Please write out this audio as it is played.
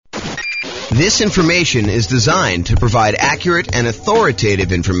This information is designed to provide accurate and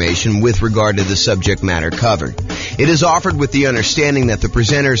authoritative information with regard to the subject matter covered. It is offered with the understanding that the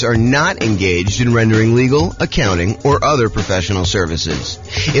presenters are not engaged in rendering legal, accounting, or other professional services.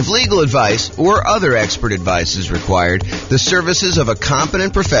 If legal advice or other expert advice is required, the services of a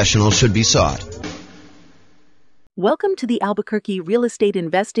competent professional should be sought. Welcome to the Albuquerque Real Estate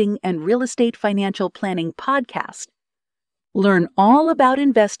Investing and Real Estate Financial Planning podcast. Learn all about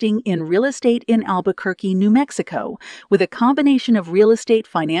investing in real estate in Albuquerque, New Mexico, with a combination of real estate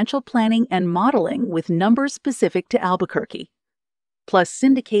financial planning and modeling with numbers specific to Albuquerque, plus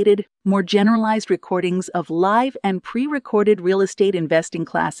syndicated, more generalized recordings of live and pre-recorded real estate investing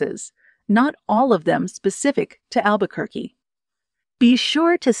classes, not all of them specific to Albuquerque. Be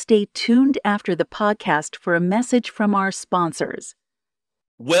sure to stay tuned after the podcast for a message from our sponsors.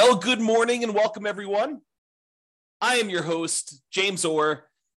 Well, good morning and welcome, everyone. I am your host, James Orr,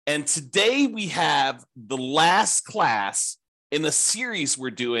 and today we have the last class in the series we're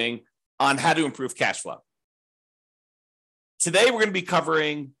doing on how to improve cash flow. Today, we're going to be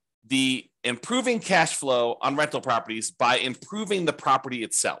covering the improving cash flow on rental properties by improving the property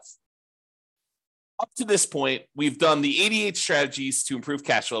itself. Up to this point, we've done the 88 strategies to improve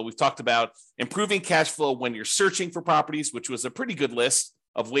cash flow. We've talked about improving cash flow when you're searching for properties, which was a pretty good list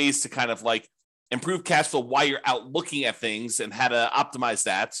of ways to kind of like improve cash flow while you're out looking at things and how to optimize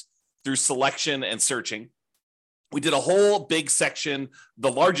that through selection and searching. We did a whole big section,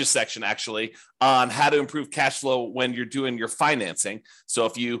 the largest section actually, on how to improve cash flow when you're doing your financing. So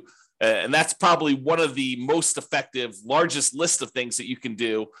if you, and that's probably one of the most effective, largest list of things that you can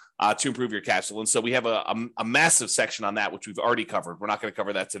do to improve your cash flow. And so we have a massive section on that, which we've already covered. We're not going to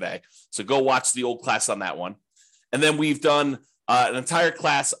cover that today. So go watch the old class on that one. And then we've done an entire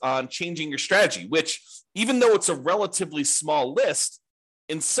class on changing your strategy, which even though it's a relatively small list,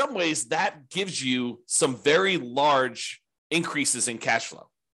 in some ways that gives you some very large increases in cash flow.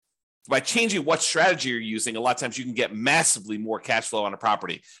 By changing what strategy you're using, a lot of times you can get massively more cash flow on a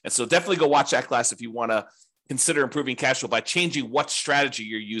property. And so definitely go watch that class if you want to consider improving cash flow by changing what strategy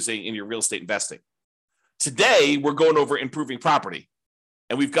you're using in your real estate investing. Today, we're going over improving property.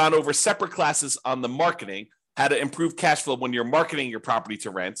 And we've gone over separate classes on the marketing, how to improve cash flow when you're marketing your property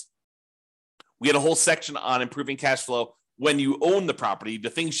to rent. We had a whole section on improving cash flow when you own the property, the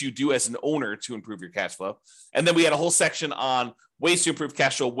things you do as an owner to improve your cash flow. And then we had a whole section on ways to improve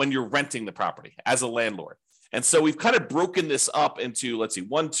cash flow when you're renting the property as a landlord. And so we've kind of broken this up into, let's see,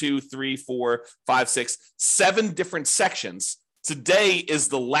 1, 2, 3, 4, 5, 6, 7 different sections. Today is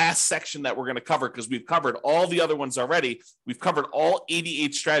the last section that we're going to cover because we've covered all the other ones already. We've covered all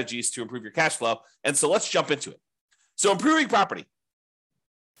 88 strategies to improve your cash flow. And so let's jump into it. So improving property.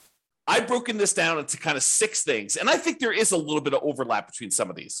 I've broken this down into kind of 6 things. And I think there is a little bit of overlap between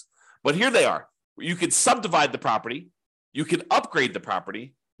some of these. But here they are. You could subdivide the property. You could upgrade the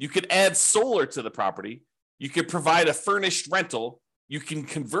property. You could add solar to the property. You could provide a furnished rental. You can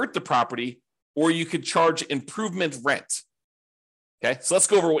convert the property, or you could charge improvement rent. Okay, so let's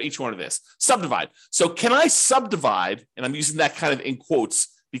go over what each one of this. Subdivide. So can I subdivide, and I'm using that kind of in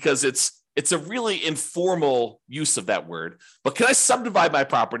quotes because it's a really informal use of that word, but can I subdivide my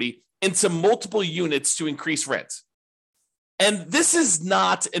property into multiple units to increase rent? And this is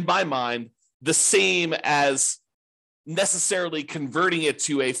not, in my mind, the same as necessarily converting it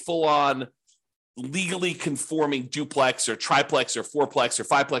to a full-on legally conforming duplex or triplex or fourplex or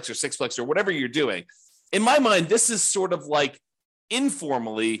fiveplex or sixplex or whatever you're doing. In my mind, this is sort of like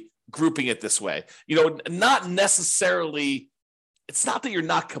informally grouping it this way. You know, not necessarily, it's not that you're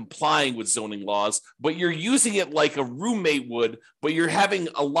not complying with zoning laws, but you're using it like a roommate would, but you're having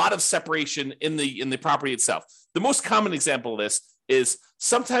a lot of separation in the property itself. The most common example of this is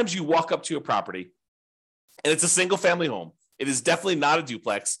sometimes you walk up to a property and it's a single family home. It is definitely not a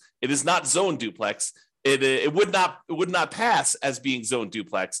duplex. It is not zoned duplex. It would not pass as being zoned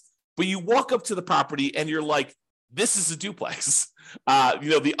duplex, but you walk up to the property and you're like, this is a duplex.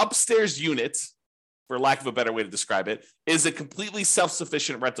 The upstairs unit, for lack of a better way to describe it, is a completely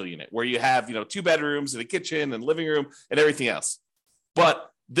self-sufficient rental unit where you have, 2 bedrooms and a kitchen and living room and everything else.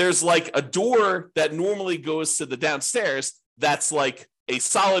 But there's like a door that normally goes to the downstairs that's like a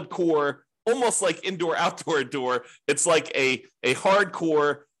solid core, almost like indoor-outdoor door. It's like a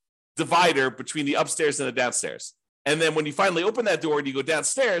hardcore divider between the upstairs and the downstairs. And then when you finally open that door and you go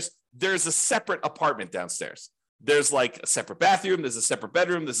downstairs, there's a separate apartment downstairs. There's like a separate bathroom, there's a separate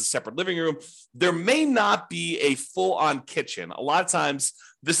bedroom, there's a separate living room. There may not be a full-on kitchen. A lot of times,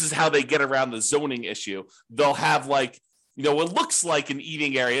 this is how they get around the zoning issue. They'll have like, what looks like an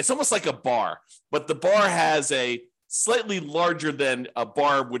eating area. It's almost like a bar, but the bar has a slightly larger than a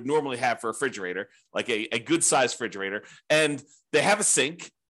bar would normally have for a refrigerator, like a good sized refrigerator. And they have a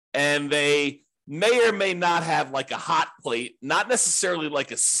sink, and they may or may not have like a hot plate, not necessarily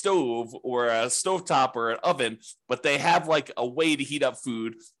like a stove or a stovetop or an oven, but they have like a way to heat up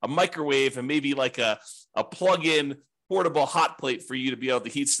food, a microwave, and maybe like a plug-in portable hot plate for you to be able to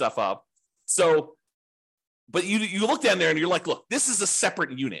heat stuff up. So, but you look down there and you're like, look, this is a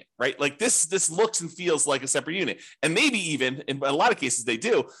separate unit, right? Like this looks and feels like a separate unit. And maybe even in a lot of cases they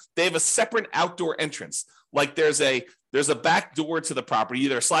have a separate outdoor entrance. Like there's a back door to the property,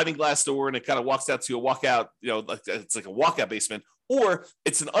 either a sliding glass door and it kind of walks out to a walkout, like it's like a walkout basement, or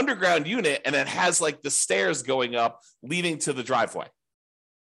it's an underground unit and it has like the stairs going up leading to the driveway.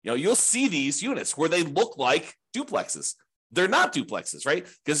 You'll see these units where they look like duplexes. They're not duplexes, right?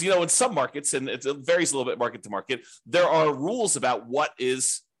 Because, in some markets, and it varies a little bit market to market, there are rules about what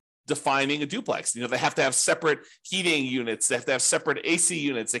is defining a duplex. They have to have separate heating units. They have to have separate AC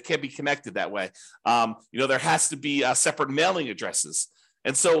units. They can't be connected that way. There has to be separate mailing addresses.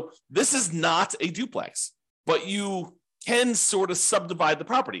 And so this is not a duplex, but you can sort of subdivide the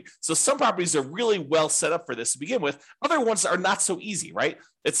property. So some properties are really well set up for this to begin with. Other ones are not so easy, right?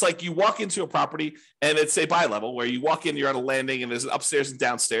 It's like you walk into a property and it's a bi-level where you walk in, you're on a landing and there's an upstairs and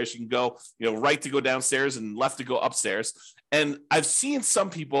downstairs. You can go, right to go downstairs and left to go upstairs. And I've seen some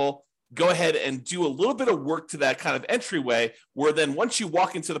people go ahead and do a little bit of work to that kind of entryway where then once you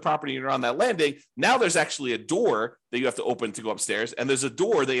walk into the property and you're on that landing, now there's actually a door that you have to open to go upstairs. And there's a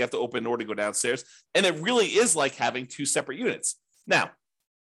door that you have to open in order to go downstairs. And it really is like having two separate units. Now,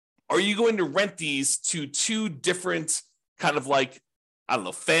 are you going to rent these to two different kind of like, I don't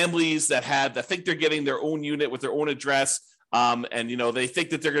know, families that think they're getting their own unit with their own address? And, they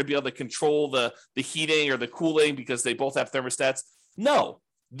think that they're going to be able to control the heating or the cooling because they both have thermostats. No.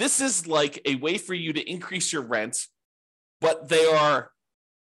 This is like a way for you to increase your rent, but they are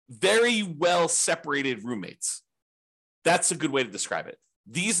very well separated roommates. That's a good way to describe it.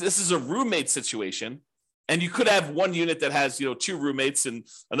 This is a roommate situation, and you could have one unit that has, two roommates and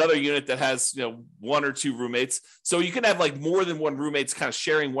another unit that has, one or two roommates. So you can have like more than one roommates kind of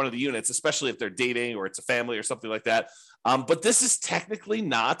sharing one of the units, especially if they're dating or it's a family or something like that. But this is technically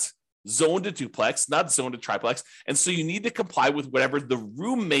not zoned to duplex, not zoned to triplex. And so you need to comply with whatever the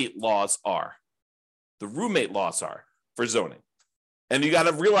roommate laws are. The roommate laws are for zoning. And you got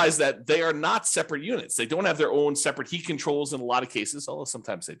to realize that they are not separate units. They don't have their own separate heat controls in a lot of cases, although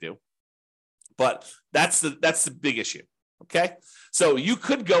sometimes they do. But that's the big issue. Okay. So you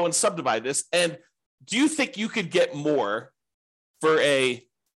could go and subdivide this. And do you think you could get more for a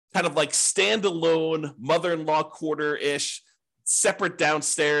kind of like standalone mother-in-law quarter-ish, separate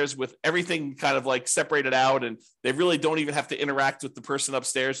downstairs with everything kind of like separated out, and they really don't even have to interact with the person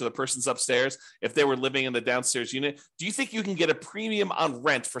upstairs or the person's upstairs if they were living in the downstairs unit? Do you think you can get a premium on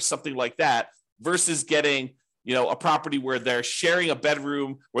rent for something like that versus getting, a property where they're sharing a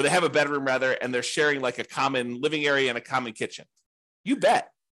bedroom, where they have a bedroom rather, and they're sharing like a common living area and a common kitchen? You bet.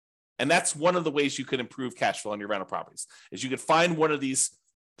 And that's one of the ways you can improve cash flow on your rental properties, is you could find one of these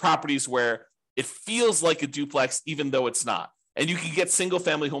properties where it feels like a duplex, even though it's not. And you can get single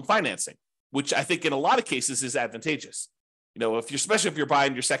family home financing, which I think in a lot of cases is advantageous. Especially if you're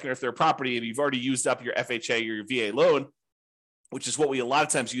buying your second or third property and you've already used up your FHA or your VA loan, which is what we a lot of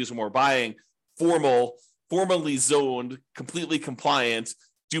times use when we're buying formally zoned, completely compliant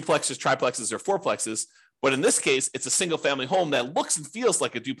duplexes, triplexes, or fourplexes. But in this case, it's a single family home that looks and feels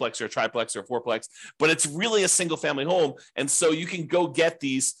like a duplex or a triplex or a fourplex, but it's really a single family home. And so you can go get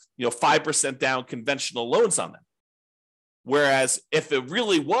these, 5% down conventional loans on them. Whereas if it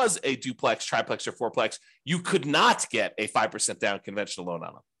really was a duplex, triplex, or fourplex, you could not get a 5% down conventional loan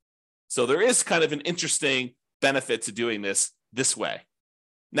on them. So there is kind of an interesting benefit to doing this way.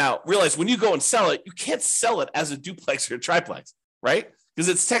 Now, realize when you go and sell it, you can't sell it as a duplex or a triplex, right? Because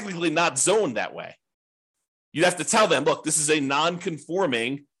it's technically not zoned that way. You'd have to tell them, look, this is a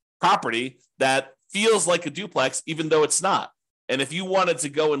non-conforming property that feels like a duplex, even though it's not. And if you wanted to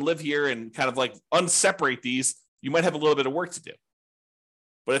go and live here and kind of like unseparate these, you might have a little bit of work to do.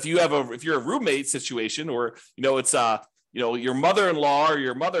 But if you're a roommate situation, or, it's, your mother-in-law or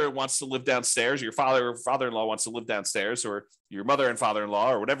your mother wants to live downstairs, or your father-in-law wants to live downstairs, or your mother and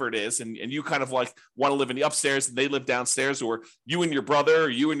father-in-law, or whatever it is, and you kind of like want to live in the upstairs and they live downstairs, or you and your brother, or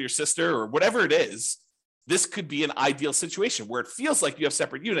you and your sister, or whatever it is, this could be an ideal situation where it feels like you have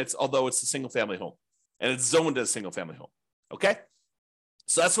separate units, although it's a single family home and it's zoned as a single family home. Okay.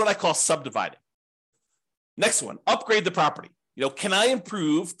 So that's what I call subdividing. Next one, upgrade the property. Can I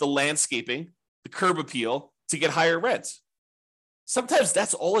improve the landscaping, the curb appeal to get higher rents? Sometimes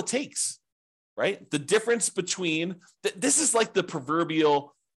that's all it takes, right? The difference between this is like the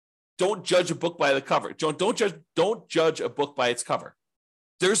proverbial don't judge a book by the cover. Don't judge a book by its cover.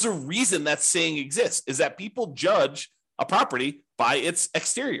 There's a reason that saying exists, is that people judge a property by its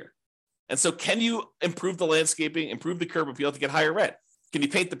exterior. And so can you improve the landscaping, improve the curb appeal to get higher rent? Can you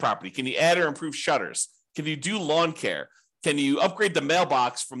paint the property? Can you add or improve shutters? Can you do lawn care? Can you upgrade the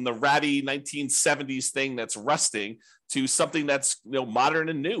mailbox from the ratty 1970s thing that's rusting to something that's modern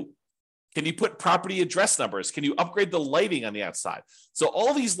and new? Can you put property address numbers? Can you upgrade the lighting on the outside? So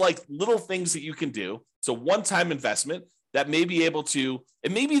all these like little things that you can do. It's a one-time investment that may be able to,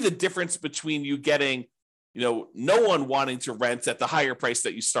 it may be the difference between you getting, no one wanting to rent at the higher price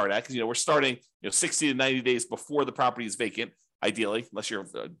that you start at. Because, we're starting, 60 to 90 days before the property is vacant, ideally, unless you're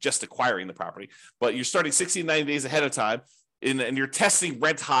just acquiring the property. But you're starting 60 to 90 days ahead of time and you're testing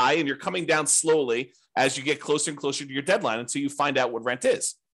rent high and you're coming down slowly as you get closer and closer to your deadline until you find out what rent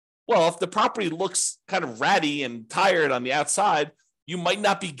is. Well, if the property looks kind of ratty and tired on the outside, you might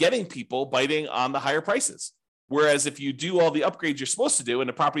not be getting people biting on the higher prices. Whereas if you do all the upgrades you're supposed to do and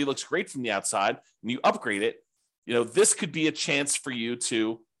the property looks great from the outside and you upgrade it, this could be a chance for you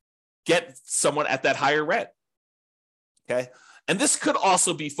to get someone at that higher rent. Okay. And this could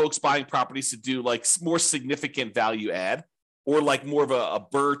also be folks buying properties to do like more significant value add, or like more of a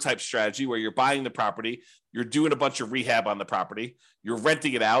BRRRR type strategy where you're buying the property, you're doing a bunch of rehab on the property, you're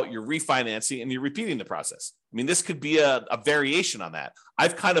renting it out, you're refinancing, and you're repeating the process. I mean, this could be a variation on that.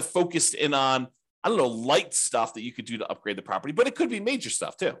 I've kind of focused in on, light stuff that you could do to upgrade the property, but it could be major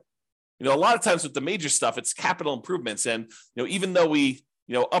stuff too. A lot of times with the major stuff, it's capital improvements. And, even though we,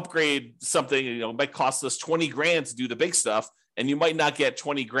 upgrade something, it might cost us 20 grand to do the big stuff, and you might not get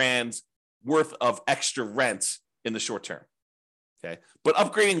 20 grand worth of extra rent in the short term. Okay. But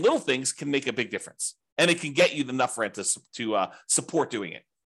upgrading little things can make a big difference, and it can get you enough rent to support doing it.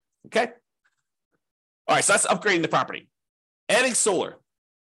 Okay. All right. So that's upgrading the property. Adding solar.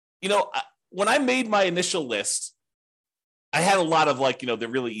 When I made my initial list, I had a lot of the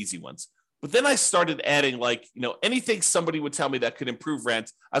really easy ones. But then I started adding anything somebody would tell me that could improve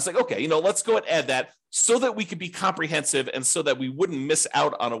rent. I was like, okay, let's go and add that so that we could be comprehensive and so that we wouldn't miss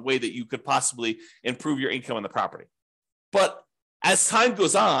out on a way that you could possibly improve your income on the property. But as time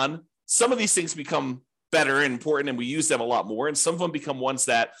goes on, some of these things become better and important and we use them a lot more. And some of them become ones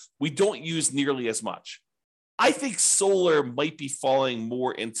that we don't use nearly as much. I think solar might be falling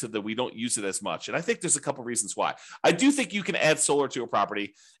more into the we don't use it as much. And I think there's a couple of reasons why. I do think you can add solar to a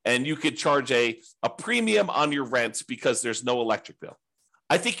property and you could charge a premium on your rent because there's no electric bill.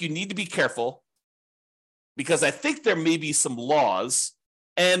 I think you need to be careful because I think there may be some laws,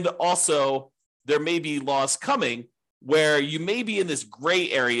 and also there may be laws coming where you may be in this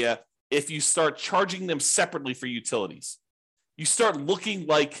gray area if you start charging them separately for utilities. You start looking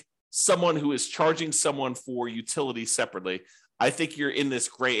like someone who is charging someone for utilities separately. I think you're in this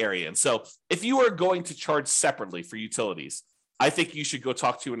gray area. And so if you are going to charge separately for utilities, I think you should go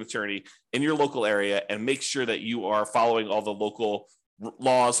talk to an attorney in your local area and make sure that you are following all the local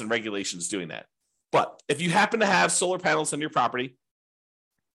laws and regulations doing that. But if you happen to have solar panels on your property,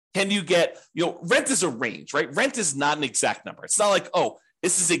 can you get, rent is a range, right? Rent is not an exact number. It's not like, oh,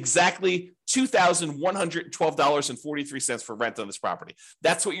 this is exactly $2,112.43 for rent on this property.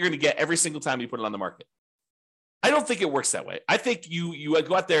 That's what you're going to get every single time you put it on the market. I don't think it works that way. I think you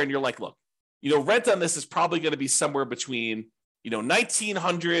go out there and you're like, look, rent on this is probably going to be somewhere between,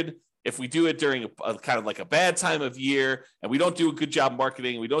 $1,900 if we do it during a kind of like a bad time of year and we don't do a good job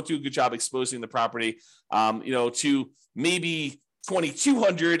marketing, we don't do a good job exposing the property, to maybe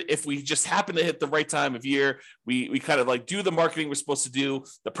 $2,200 if we just happen to hit the right time of year. We kind of do the marketing we're supposed to do.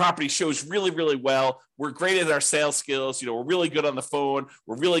 The property shows really, really well. We're great at our sales skills. We're really good on the phone.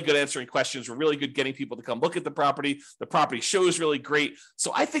 We're really good answering questions. We're really good getting people to come look at the property. The property shows really great.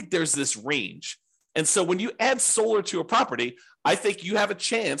 So I think there's this range. And so when you add solar to a property, I think you have a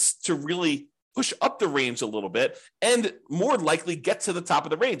chance to really push up the range a little bit and more likely get to the top of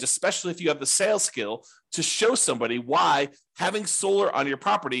the range, especially if you have the sales skill to show somebody why having solar on your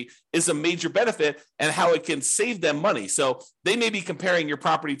property is a major benefit and how it can save them money. So they may be comparing your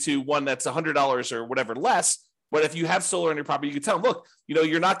property to one that's $100 or whatever less, but if you have solar on your property, you can tell them, look,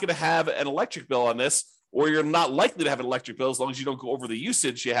 you're not going to have an electric bill on this, or you're not likely to have an electric bill as long as you don't go over the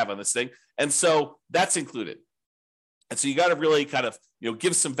usage you have on this thing. And so that's included. And so you got to really kind of,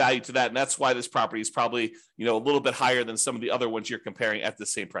 give some value to that. And that's why this property is probably, a little bit higher than some of the other ones you're comparing at the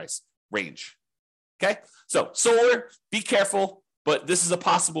same price range. Okay. So solar, be careful, but this is a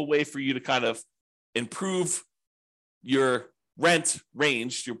possible way for you to kind of improve your rent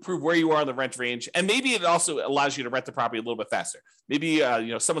range to prove where you are on the rent range. And maybe it also allows you to rent the property a little bit faster. Maybe,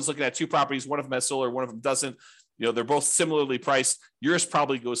 someone's looking at two properties, one of them has solar, one of them doesn't. They're both similarly priced. Yours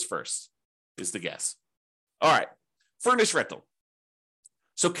probably goes first, is the guess. All right, furnished rental.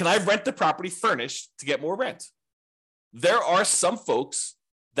 So can I rent the property furnished to get more rent? There are some folks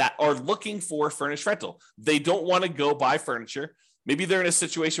that are looking for furnished rental. They don't want to go buy furniture. Maybe they're in a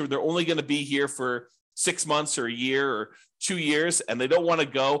situation where they're only going to be here for 6 months or a year or 2 years, and they don't want to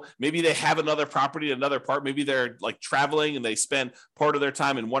go. Maybe they have another property in another part. Maybe they're like traveling and they spend part of their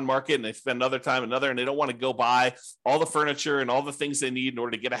time in one market and they spend another time in another, and they don't want to go buy all the furniture and all the things they need in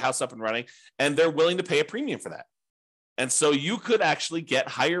order to get a house up and running. And they're willing to pay a premium for that. And so you could actually get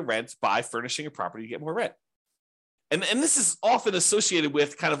higher rent by furnishing a property to get more rent. And this is often associated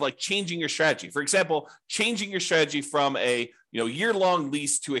with kind of like changing your strategy. For example, changing your strategy from a year-long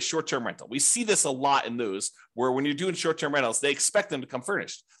lease to a short-term rental. We see this a lot in those where when you're doing short-term rentals, they expect them to come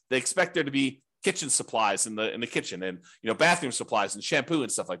furnished. They expect there to be kitchen supplies in the kitchen and bathroom supplies and shampoo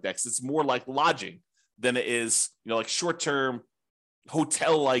and stuff like that. Because it's more like lodging than it is like short-term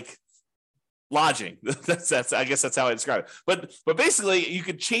hotel-like lodging. That's I guess that's how I describe it. But basically, you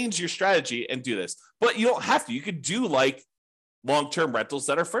could change your strategy and do this, but you don't have to. You could do like long-term rentals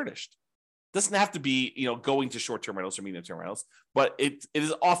that are furnished. It doesn't have to be going to short-term rentals or medium-term rentals, but it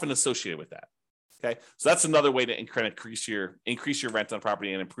is often associated with that. Okay, so that's another way to increase your rent on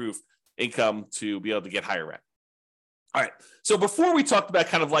property and improve income to be able to get higher rent. All right. So before we talked about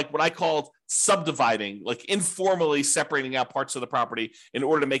kind of like what I called subdividing, like informally separating out parts of the property in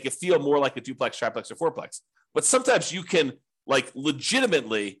order to make it feel more like a duplex, triplex, or fourplex. But sometimes you can like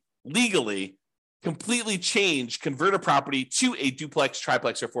legitimately, legally, completely convert a property to a duplex,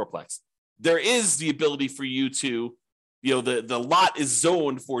 triplex, or fourplex. There is the ability for you to, the lot is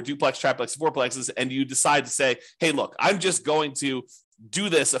zoned for duplex, triplex, fourplexes, and you decide to say, hey, look, I'm just going to do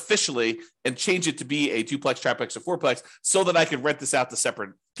this officially and change it to be a duplex, triplex, or fourplex so that I can rent this out to separate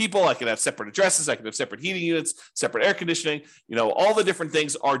people. I can have separate addresses. I can have separate heating units, separate air conditioning. All the different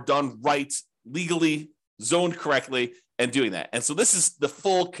things are done right, legally, zoned correctly, and doing that. And so this is the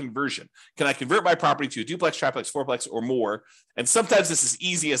full conversion. Can I convert my property to a duplex, triplex, fourplex, or more? And sometimes this is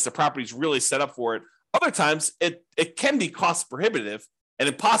easy as the property is really set up for it. Other times it can be cost prohibitive and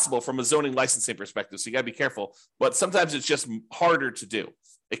impossible from a zoning licensing perspective. So you got to be careful, but sometimes it's just harder to do.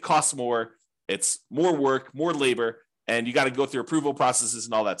 It costs more, it's more work, more labor, and you got to go through approval processes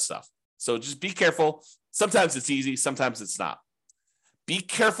and all that stuff. So just be careful. Sometimes it's easy, sometimes it's not. Be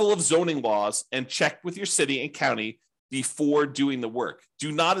careful of zoning laws and check with your city and county before doing the work.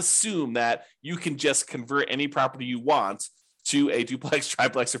 Do not assume that you can just convert any property you want to a duplex,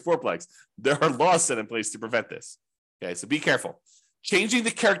 triplex, or fourplex. There are laws set in place to prevent this. Okay, so be careful. Changing the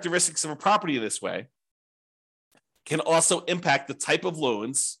characteristics of a property in this way can also impact the type of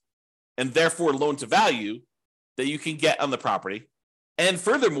loans and therefore loan to value that you can get on the property. And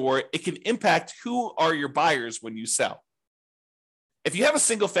furthermore, it can impact who are your buyers when you sell. If you have a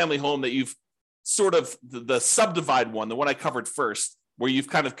single family home that you've sort of the subdivide one, the one I covered first, where you've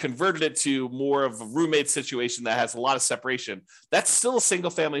kind of converted it to more of a roommate situation that has a lot of separation, that's still a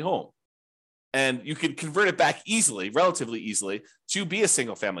single family home. And you can convert it back easily, relatively easily, to be a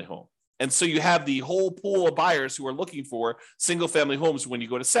single family home. And so you have the whole pool of buyers who are looking for single family homes when you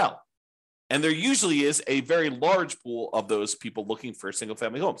go to sell. And there usually is a very large pool of those people looking for single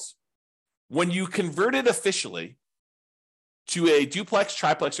family homes. When you convert it officially to a duplex,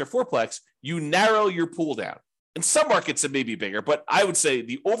 triplex, or fourplex, you narrow your pool down. In some markets, it may be bigger, but I would say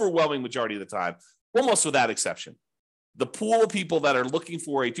the overwhelming majority of the time, almost without exception, the pool of people that are looking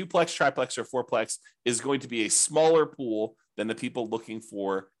for a duplex, triplex, or fourplex is going to be a smaller pool than the people looking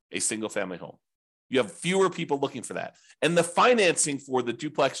for a single family home. You have fewer people looking for that. And the financing for the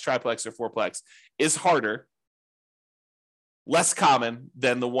duplex, triplex, or fourplex is harder, less common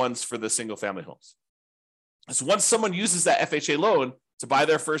than the ones for the single family homes. So once someone uses that FHA loan to buy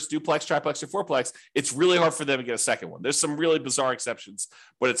their first duplex, triplex, or fourplex, it's really hard for them to get a second one. There's some really bizarre exceptions,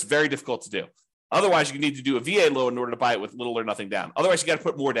 but it's very difficult to do. Otherwise, you need to do a VA loan in order to buy it with little or nothing down. Otherwise, you got to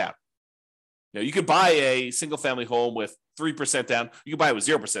put more down. You could buy a single family home with 3% down. You can buy it with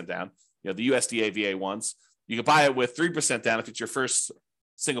 0% down. The USDA VA ones. You can buy it with 3% down if it's your first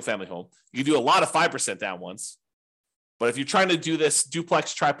single family home. You can do a lot of 5% down ones. But if you're trying to do this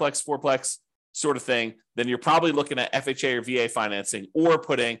duplex, triplex, fourplex sort of thing, then you're probably looking at FHA or VA financing or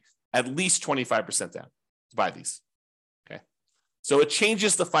putting at least 25% down to buy these. Okay. So it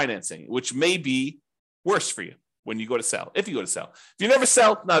changes the financing, which may be worse for you when you go to sell, if you go to sell. If you never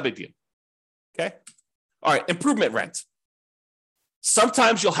sell, not a big deal. Okay. All right. Improvement rent.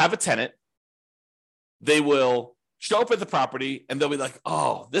 Sometimes you'll have a tenant. They will show up at the property and they'll be like,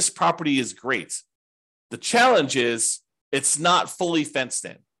 oh, this property is great. The challenge is it's not fully fenced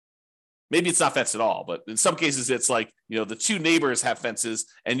in. Maybe it's not fenced at all, but in some cases it's like, the two neighbors have fences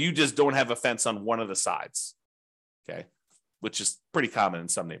and you just don't have a fence on one of the sides. Okay. Which is pretty common in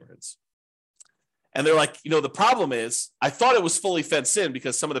some neighborhoods. And they're like, the problem is I thought it was fully fenced in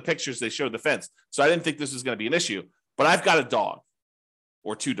because some of the pictures they showed the fence. So I didn't think this was going to be an issue, but I've got a dog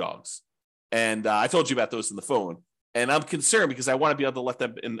or two dogs. And I told you about those on the phone. And I'm concerned because I want to be able to let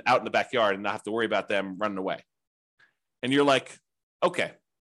them out in the backyard and not have to worry about them running away. And you're like, okay,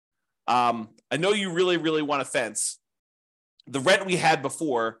 I know you really, really want a fence. The rent we had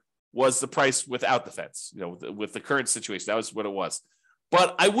before was the price without the fence, with the current situation. That was what it was.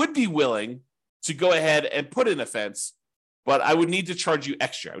 But I would be willing to go ahead and put in a fence, but I would need to charge you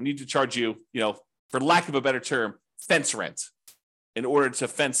extra. I would need to charge you, for lack of a better term, fence rent in order to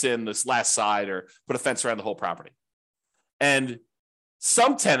fence in this last side or put a fence around the whole property. And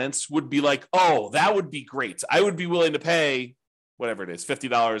some tenants would be like, oh, that would be great. I would be willing to pay whatever it is, $50,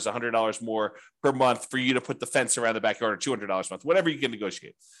 $100 more per month for you to put the fence around the backyard, or $200 a month, whatever you can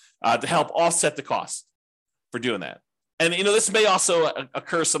negotiate, to help offset the cost for doing that. And, this may also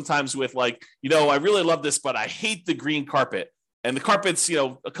occur sometimes with like, I really love this, but I hate the green carpet. And the carpet's,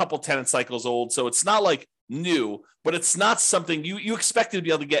 a couple tenant cycles old. So it's not like new, but it's not something you expect to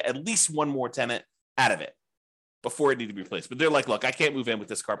be able to get at least one more tenant out of it before it needs to be replaced. But they're like, look, I can't move in with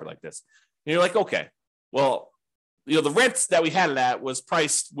this carpet like this. And you're like, okay, well, the rent that we had it at was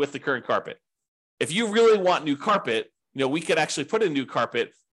priced with the current carpet. If you really want new carpet, we could actually put in new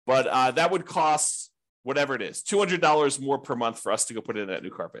carpet, but that would cost whatever it is, $200 more per month for us to go put in that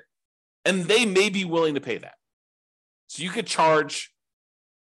new carpet. And they may be willing to pay that. So you could charge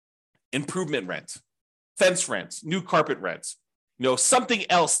improvement rent, fence rent, new carpet rent, something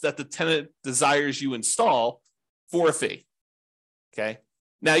else that the tenant desires you install for a fee. Okay.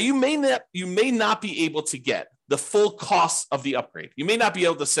 Now you may not be able to get the full cost of the upgrade. You may not be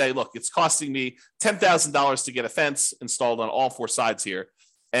able to say, look, it's costing me $10,000 to get a fence installed on all four sides here.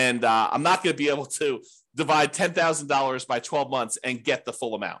 And I'm not going to be able to divide $10,000 by 12 months and get the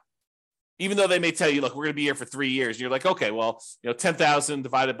full amount. Even though they may tell you, look, we're going to be here for 3 years. And you're like, okay, well, 10,000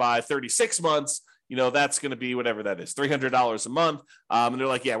 divided by 36 months, that's going to be whatever that is, $300 a month. And they're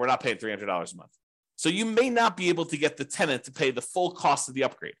like, yeah, we're not paying $300 a month. So you may not be able to get the tenant to pay the full cost of the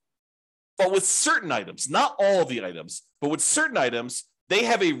upgrade. But with certain items, not all of the items, but with certain items, they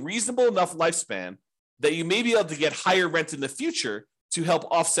have a reasonable enough lifespan that you may be able to get higher rent in the future to help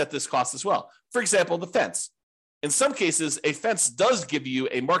offset this cost as well. For example, the fence. In some cases, a fence does give you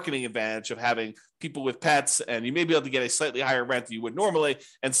a marketing advantage of having people with pets, and you may be able to get a slightly higher rent than you would normally.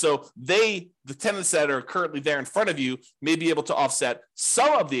 And so the tenants that are currently there in front of you may be able to offset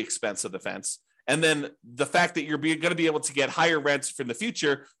some of the expense of the fence. And then the fact that you're going to be able to get higher rents for the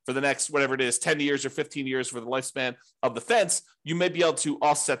future for the next, whatever it is, 10 years or 15 years for the lifespan of the fence, you may be able to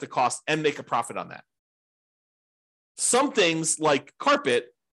offset the cost and make a profit on that. Some things like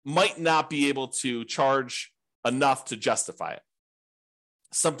carpet might not be able to charge enough to justify it.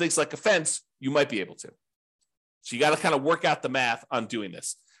 Some things like a fence, you might be able to. So you got to kind of work out the math on doing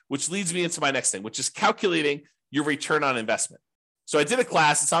this, which leads me into my next thing, which is calculating your return on investment. So I did a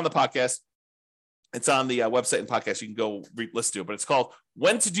class, it's on the podcast. It's on the website and podcast. You can go listen to it, but it's called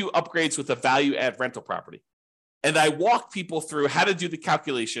When to Do Upgrades with a Value Add Rental Property. And I walk people through how to do the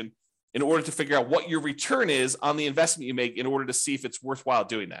calculation in order to figure out what your return is on the investment you make in order to see if it's worthwhile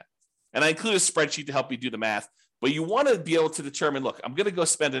doing that. And I include a spreadsheet to help you do the math, but you want to be able to determine, look, I'm going to go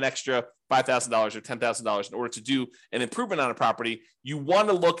spend an extra $5,000 or $10,000 in order to do an improvement on a property. You want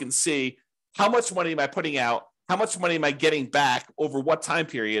to look and see how much money am I putting out? How much money am I getting back over what time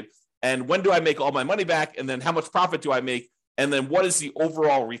period? And when do I make all my money back? And then how much profit do I make? And then what is the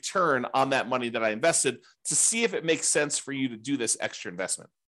overall return on that money that I invested to see if it makes sense for you to do this extra investment?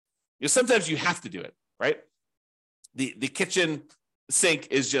 Sometimes you have to do it, right? The kitchen sink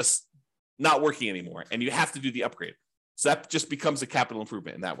is just not working anymore and you have to do the upgrade. So that just becomes a capital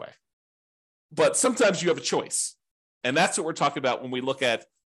improvement in that way. But sometimes you have a choice. And that's what we're talking about when we look at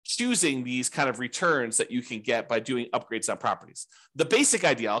choosing these kind of returns that you can get by doing upgrades on properties. The basic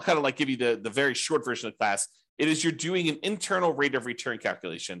idea, I'll kind of like give you the very short version of the class. It is you're doing an internal rate of return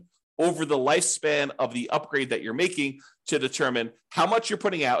calculation over the lifespan of the upgrade that you're making to determine how much you're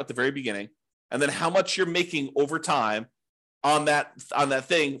putting out at the very beginning, and then how much you're making over time on that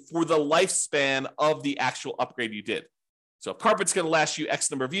thing for the lifespan of the actual upgrade you did. So if carpet's going to last you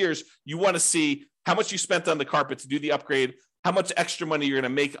X number of years, you want to see how much you spent on the carpet to do the upgrade, how much extra money you're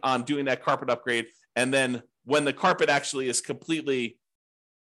going to make on doing that carpet upgrade. And then when the carpet actually is completely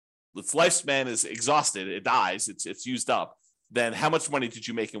its lifespan is exhausted, it dies, it's used up, then how much money did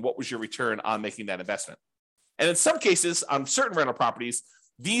you make and what was your return on making that investment? And in some cases, on certain rental properties,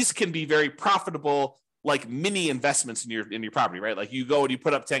 these can be very profitable, like mini investments in your property, right? Like you go and you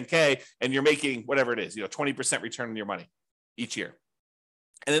put up 10K and you're making whatever it is, 20% return on your money each year.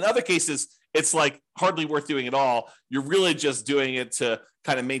 And in other cases, it's like hardly worth doing at all. You're really just doing it to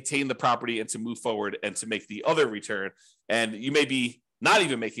kind of maintain the property and to move forward and to make the other return. And you may be not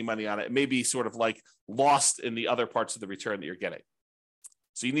even making money on it. It may be sort of like lost in the other parts of the return that you're getting.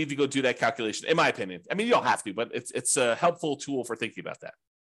 So you need to go do that calculation, in my opinion. I mean, you don't have to, but it's a helpful tool for thinking about that.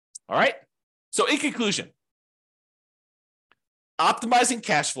 All right. So in conclusion, optimizing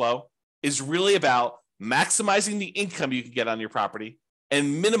cash flow is really about maximizing the income you can get on your property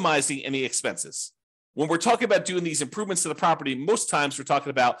and minimizing any expenses. When we're talking about doing these improvements to the property, most times we're talking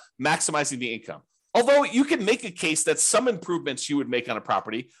about maximizing the income. Although you can make a case that some improvements you would make on a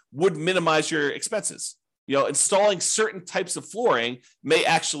property would minimize your expenses. Installing certain types of flooring may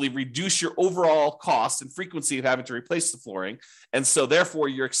actually reduce your overall cost and frequency of having to replace the flooring. And so therefore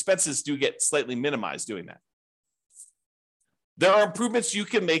your expenses do get slightly minimized doing that. There are improvements you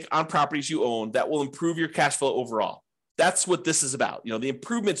can make on properties you own that will improve your cash flow overall. That's what this is about. The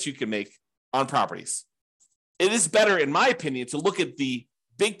improvements you can make on properties. It is better, in my opinion, to look at the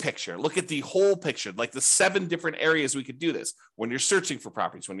big picture, look at the whole picture, like the 7 different areas we could do this. When you're searching for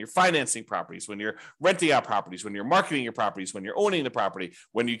properties, when you're financing properties, when you're renting out properties, when you're marketing your properties, when you're owning the property,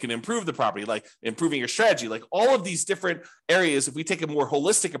 when you can improve the property, like improving your strategy, like all of these different areas. If we take a more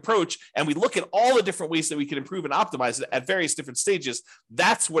holistic approach and we look at all the different ways that we can improve and optimize it at various different stages,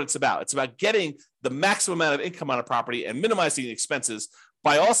 that's what it's about. It's about getting the maximum amount of income on a property and minimizing the expenses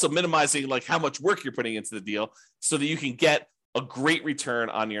by also minimizing like how much work you're putting into the deal so that you can get a great return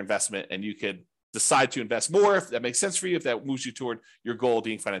on your investment and you could decide to invest more if that makes sense for you, if that moves you toward your goal of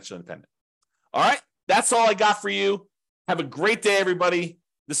being financially independent. All right, that's all I got for you. Have a great day, everybody.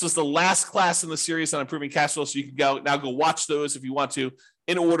 This was the last class in the series on improving cash flow, so you can go watch those if you want to,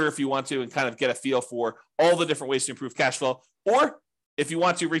 in order if you want to, and kind of get a feel for all the different ways to improve cash flow. Or if you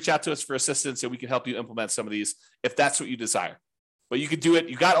want to, reach out to us for assistance and we can help you implement some of these if that's what you desire. But you could do it.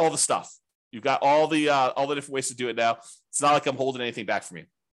 You got all the stuff. You've got all the different ways to do it now. It's not like I'm holding anything back from you.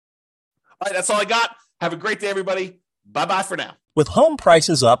 All right, that's all I got. Have a great day, everybody. Bye-bye for now. With home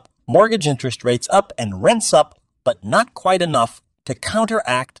prices up, mortgage interest rates up, and rents up, but not quite enough to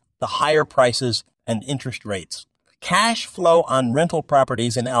counteract the higher prices and interest rates, cash flow on rental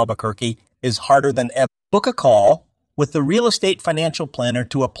properties in Albuquerque is harder than ever. Book a call with the Real Estate Financial Planner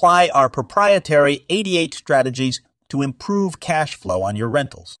to apply our proprietary 88 strategies to improve cash flow on your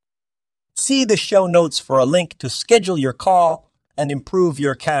rentals. See the show notes for a link to schedule your call and improve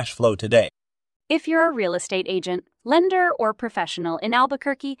your cash flow today. If you're a real estate agent, lender, or professional in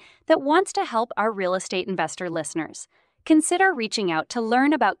Albuquerque that wants to help our real estate investor listeners, consider reaching out to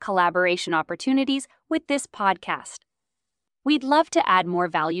learn about collaboration opportunities with this podcast. We'd love to add more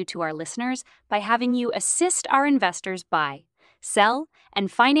value to our listeners by having you assist our investors buy, sell,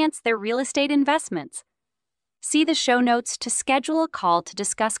 and finance their real estate investments. See the show notes to schedule a call to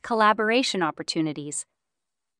discuss collaboration opportunities.